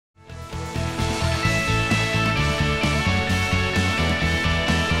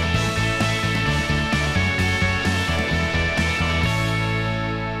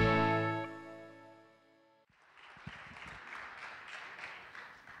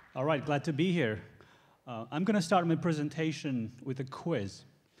All right, glad to be here. I'm going to start my presentation with a quiz.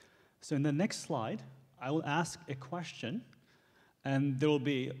 So in the next slide, I will ask a question, and there will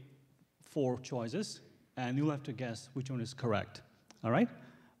be 4 choices, and you'll have to guess which one is correct. All right?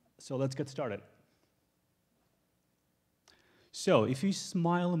 So let's get started. So if you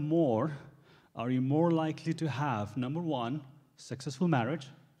smile more, are you more likely to have, number 1, successful marriage?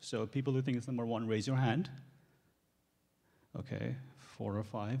 So people who think it's number 1, raise your hand. Okay, 4 or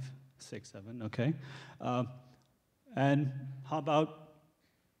 5, 6, 7, okay. And how about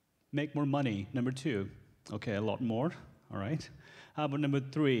make more money, number 2? Okay, a lot more, all right. How about number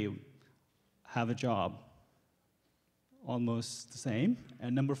 3, have a job? Almost the same.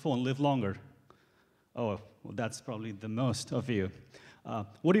 And number 4, live longer. Oh, well, that's probably the most of you.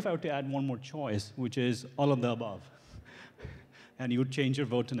 What if I were to add one more choice, which is all of the above? And you would change your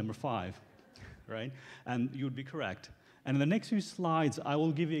vote to number 5, right? And you would be correct. And in the next few slides, I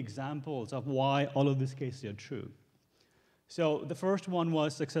will give you examples of why all of these cases are true. So the first one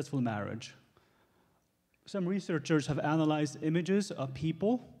was successful marriage. Some researchers have analyzed images of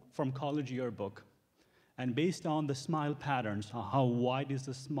people from college yearbook. And based on the smile patterns, how wide is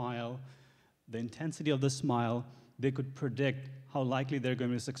the smile, the intensity of the smile, they could predict how likely they're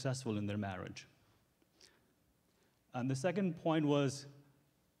going to be successful in their marriage. And the second point was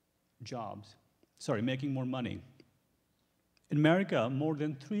making more money. In America, more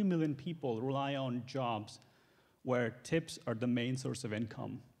than 3 million people rely on jobs where tips are the main source of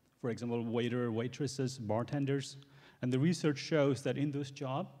income. For example, waiter, waitresses, bartenders. And the research shows that in those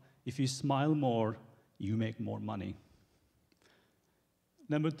jobs, if you smile more, you make more money.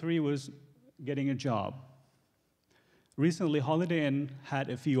 Number 3 was getting a job. Recently, Holiday Inn had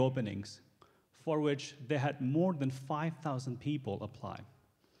a few openings for which they had more than 5,000 people apply.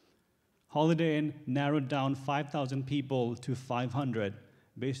 Holiday Inn narrowed down 5,000 people to 500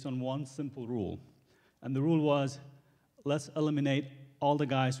 based on one simple rule. And the rule was, let's eliminate all the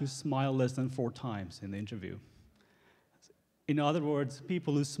guys who smile less than 4 times in the interview. In other words,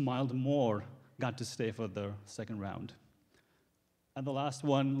 people who smiled more got to stay for the second round. And the last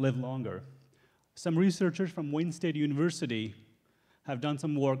one, live longer. Some researchers from Wayne State University have done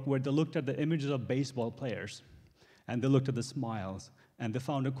some work where they looked at the images of baseball players, and they looked at the smiles. And they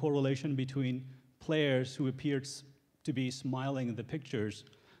found a correlation between players who appeared to be smiling in the pictures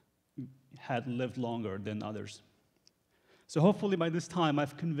had lived longer than others. So hopefully by this time,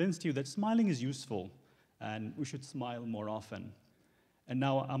 I've convinced you that smiling is useful, and we should smile more often. And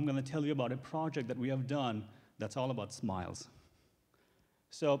now I'm going to tell you about a project that we have done that's all about smiles.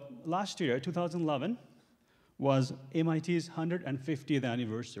 So last year, 2011, was MIT's 150th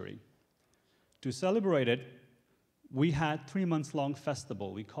anniversary. To celebrate it, we had a 3-month-long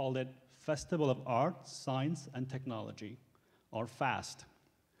festival. We called it Festival of Art, Science, and Technology, or FAST.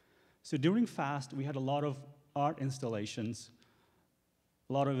 So during FAST, we had a lot of art installations,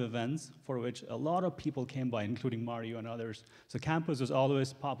 a lot of events for which a lot of people came by, including Mario and others. So campus was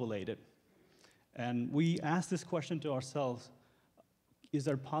always populated. And we asked this question to ourselves, is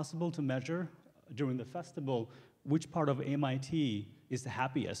it possible to measure during the festival which part of MIT is the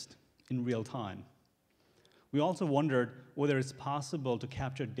happiest in real time? We also wondered whether it's possible to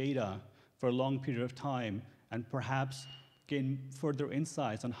capture data for a long period of time and perhaps gain further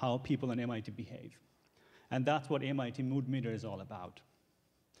insights on how people in MIT behave. And that's what MIT Mood Meter is all about.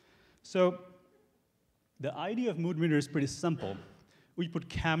 So the idea of Mood Meter is pretty simple. We put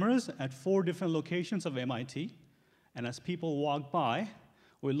cameras at 4 different locations of MIT, and as people walk by,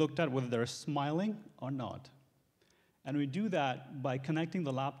 we looked at whether they're smiling or not. And we do that by connecting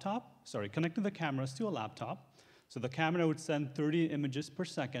the cameras to a laptop. So the camera would send 30 images per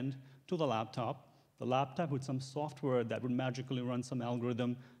second to the laptop. The laptop with some software that would magically run some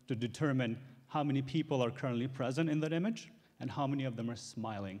algorithm to determine how many people are currently present in that image and how many of them are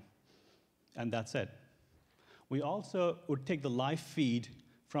smiling. And that's it. We also would take the live feed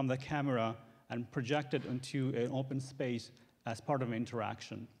from the camera and project it into an open space as part of an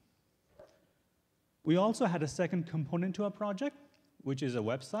interaction. We also had a second component to our project, which is a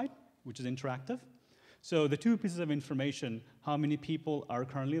website, which is interactive. So the 2 pieces of information, how many people are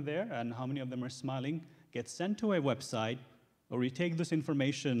currently there and how many of them are smiling, get sent to a website, where we take this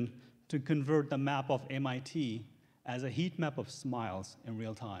information to convert the map of MIT as a heat map of smiles in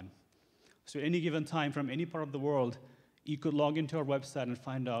real time. So at any given time from any part of the world, you could log into our website and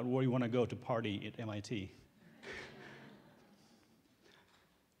find out where you want to go to party at MIT.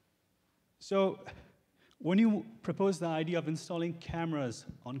 So when you proposed the idea of installing cameras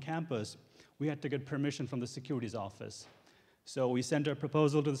on campus, we had to get permission from the securities office. So we sent our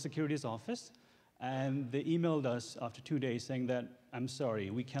proposal to the securities office, and they emailed us after 2 days saying that I'm sorry,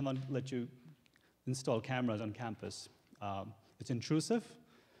 we cannot let you install cameras on campus. It's intrusive.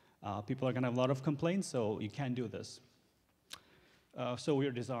 People are going to have a lot of complaints, so you can't do this. So we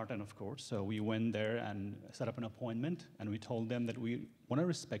were disheartened, of course. So we went there and set up an appointment, and we told them that we want to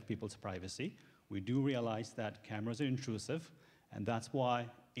respect people's privacy. We do realize that cameras are intrusive, and that's why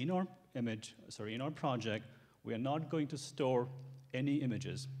in our project, we are not going to store any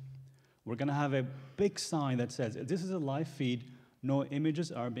images. We're going to have a big sign that says, this is a live feed, no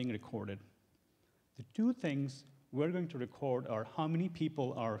images are being recorded. The two things we're going to record are how many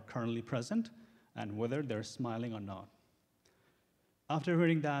people are currently present and whether they're smiling or not. After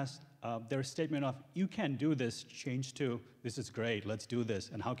hearing that, their statement of, you can do this, changed to, this is great, let's do this,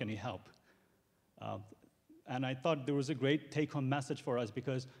 and how can you help? And I thought there was a great take-home message for us,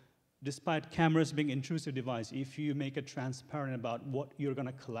 because despite cameras being intrusive device, if you make it transparent about what you're going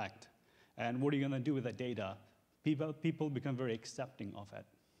to collect and what you're going to do with the data, people become very accepting of it.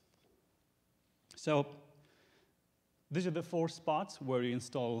 So these are the 4 spots where you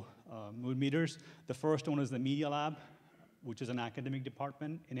install mood meters. The first one is the Media Lab, which is an academic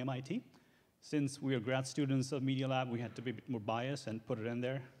department in MIT. Since we are grad students of Media Lab, we had to be a bit more biased and put it in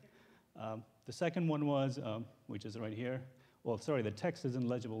there. The second one was, which is right here. Well, sorry, the text isn't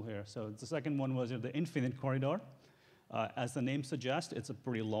legible here. So the second one was the Infinite Corridor. As the name suggests, it's a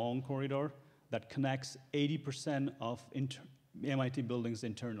pretty long corridor that connects 80% of MIT buildings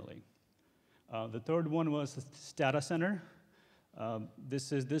internally. The third one was the Data Center.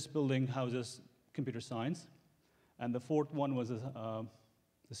 This building houses computer science. And the fourth one was the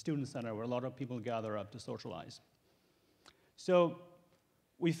Student Center, where a lot of people gather up to socialize. So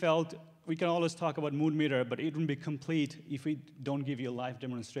we felt we can always talk about Mood Meter, but it wouldn't be complete if we don't give you a live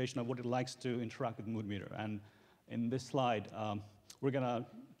demonstration of what it likes to interact with Mood Meter. And in this slide, we're going to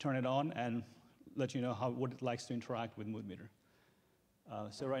turn it on and let you know what it likes to interact with Mood Meter.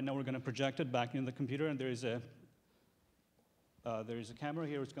 So right now, we're going to project it back into the computer, and there is a camera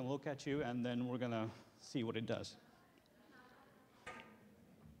here. It's going to look at you, and then we're going to see what it does.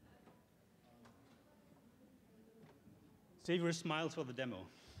 Save your smiles for the demo.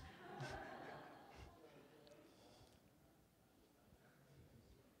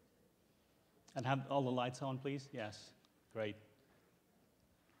 And have all the lights on, please? Yes, great.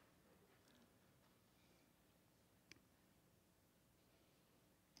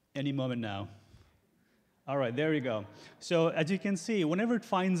 Any moment now. All right, there you go. So as you can see, whenever it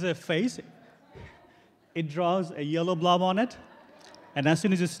finds a face, it draws a yellow blob on it. And as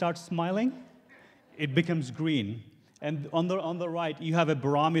soon as it starts smiling, it becomes green. And on the right, you have a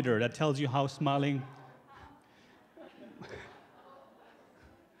barometer that tells you how smiling.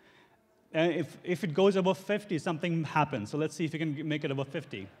 And if it goes above 50, something happens. So let's see if you can make it above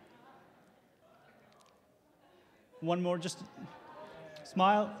 50. One more, just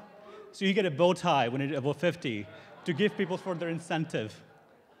smile. So you get a bow tie when it's above 50 to give people further incentive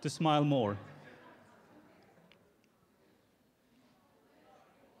to smile more.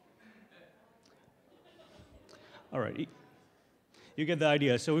 All right, you get the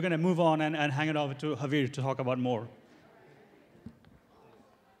idea. So we're going to move on and hang it over to Javier to talk about more.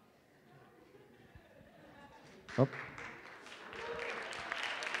 Oh.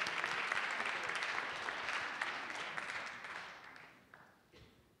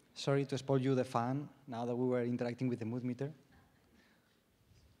 Sorry to spoil you the fun now that we were interacting with the mood meter.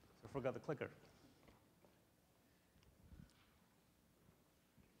 I forgot the clicker.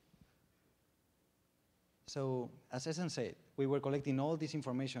 So, as Ehsan said, we were collecting all this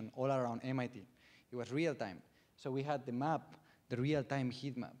information all around MIT. It was real time. So we had the map, the real-time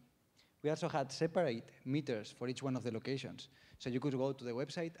heat map. We also had separate meters for each one of the locations. So you could go to the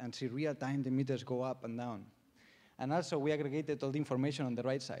website and see real-time the meters go up and down. And also, we aggregated all the information on the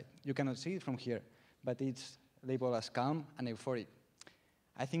right side. You cannot see it from here, but it's labeled as calm and euphoric.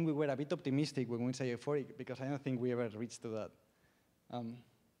 I think we were a bit optimistic when we say euphoric, because I don't think we ever reached to that.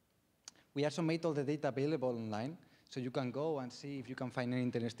 We also made all the data available online, so you can go and see if you can find any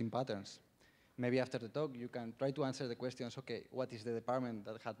interesting patterns. Maybe after the talk, you can try to answer the questions, okay, what is the department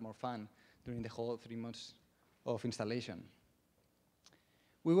that had more fun during the whole 3 months of installation?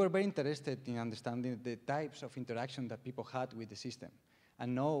 We were very interested in understanding the types of interaction that people had with the system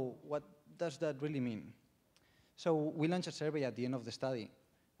and know what does that really mean. So we launched a survey at the end of the study,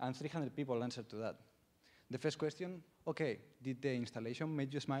 and 300 people answered to that. The first question, okay, did the installation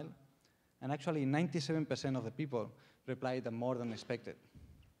make you smile? And actually, 97% of the people replied that more than expected.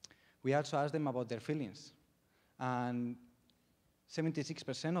 We also asked them about their feelings, and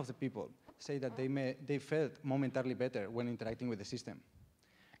 76% of the people say that they felt momentarily better when interacting with the system.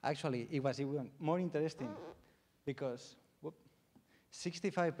 Actually, it was even more interesting because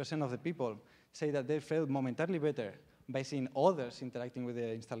 65% of the people say that they felt momentarily better by seeing others interacting with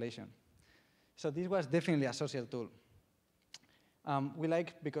the installation. So this was definitely a social tool. We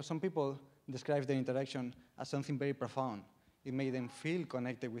like, because some people describe their interaction as something very profound. It made them feel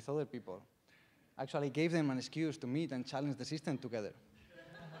connected with other people. Actually gave them an excuse to meet and challenge the system together.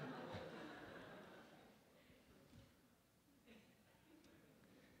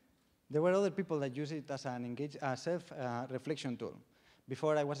 There were other people that use it as an self-reflection tool.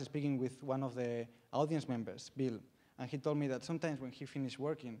 Before, I was speaking with one of the audience members, Bill, and he told me that sometimes when he finished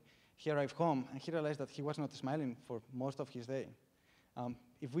working, he arrived home and he realized that he was not smiling for most of his day.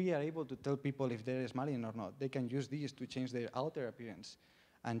 If we are able to tell people if they're smiling or not, they can use these to change their outer appearance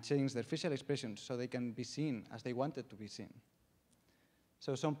and change their facial expressions so they can be seen as they wanted to be seen.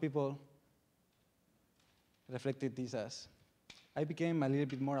 So some people reflected this as, I became a little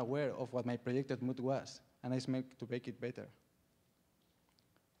bit more aware of what my projected mood was, and I smiled to make it better.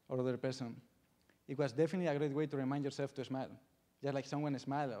 Or other person, it was definitely a great way to remind yourself to smile, just like someone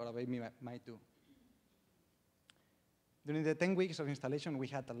smiled or a baby might do. During the 10 weeks of installation, we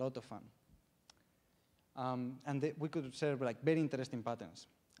had a lot of fun. And we could observe like very interesting patterns.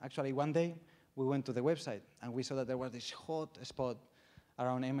 Actually, one day, we went to the website, and we saw that there was this hot spot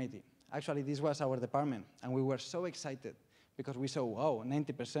around MIT. Actually, this was our department, and we were so excited because we saw, wow,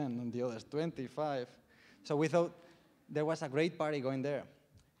 90%, and the others 25. So we thought there was a great party going there.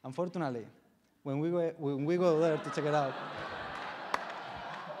 Unfortunately, when we go there to check it out,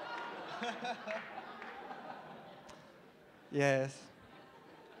 yes.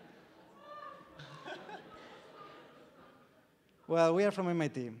 Well, we are from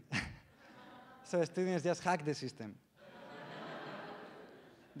MIT, so students just hacked the system.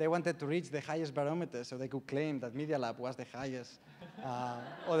 They wanted to reach the highest barometer so they could claim that Media Lab was the highest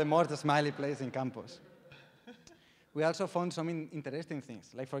or the most smiley place in campus. We also found some interesting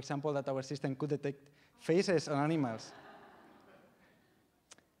things, like, for example, that our system could detect faces on animals.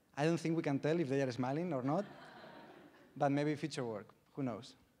 I don't think we can tell if they are smiling or not, but maybe future work, who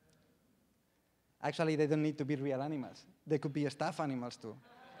knows? Actually, they don't need to be real animals. They could be stuffed animals, too,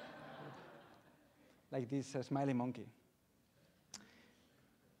 like this smiley monkey.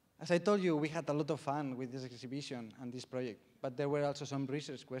 As I told you, we had a lot of fun with this exhibition and this project, but there were also some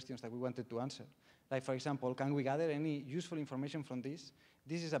research questions that we wanted to answer. Like, for example, can we gather any useful information from this?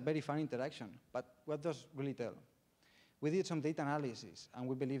 This is a very fun interaction, but what does it really tell? We did some data analysis, and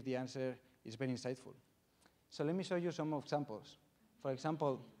we believe the answer is very insightful. So let me show you some examples. For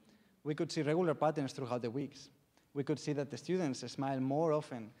example, we could see regular patterns throughout the weeks. We could see that the students smile more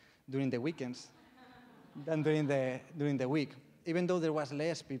often during the weekends than during the week, even though there was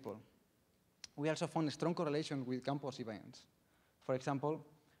less people. We also found a strong correlation with campus events. For example,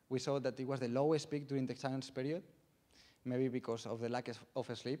 we saw that it was the lowest peak during the exams period, maybe because of the lack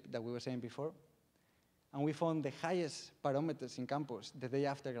of sleep that we were saying before. And we found the highest parameters in campus the day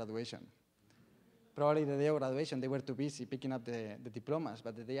after graduation. Probably the day of graduation, they were too busy picking up the diplomas,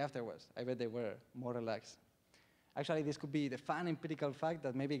 but the day afterwards, I bet they were more relaxed. Actually, this could be the fun empirical fact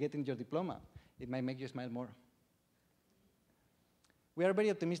that maybe getting your diploma, it might make you smile more. We are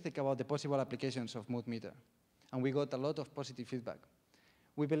very optimistic about the possible applications of mood meter, and we got a lot of positive feedback.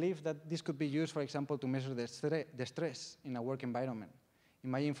 We believe that this could be used, for example, to measure the stress in a work environment.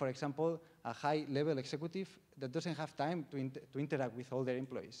 Imagine, for example, a high-level executive that doesn't have time to interact with all their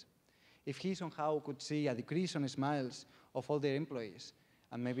employees. If he somehow could see a decrease on smiles of all their employees,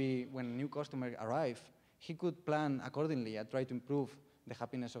 and maybe when a new customer arrives, he could plan accordingly and try to improve the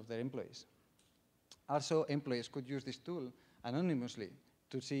happiness of their employees. Also, employees could use this tool anonymously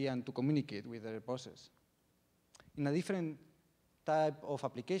to see and to communicate with their bosses. In a different type of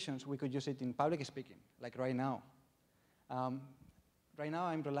applications, we could use it in public speaking, like right now. Right now,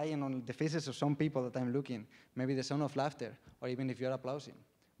 I'm relying on the faces of some people that I'm looking, maybe the sound of laughter, or even if you're applauding.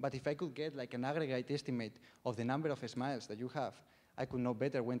 But if I could get like an aggregate estimate of the number of smiles that you have, I could know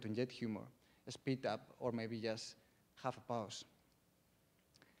better when to inject humor, speed up, or maybe just have a pause.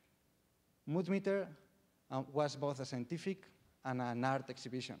 Mood meter was both a scientific and an art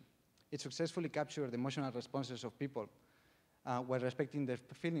exhibition. It successfully captured the emotional responses of people while respecting their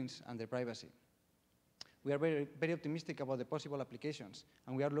feelings and their privacy. We are very, very optimistic about the possible applications,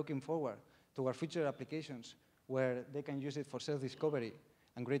 and we are looking forward to our future applications where they can use it for self-discovery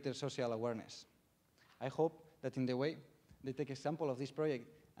and greater social awareness. I hope that in the way they take example of this project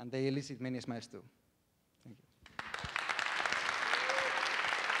and they elicit many smiles too. Thank you.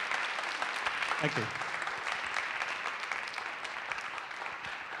 Thank you.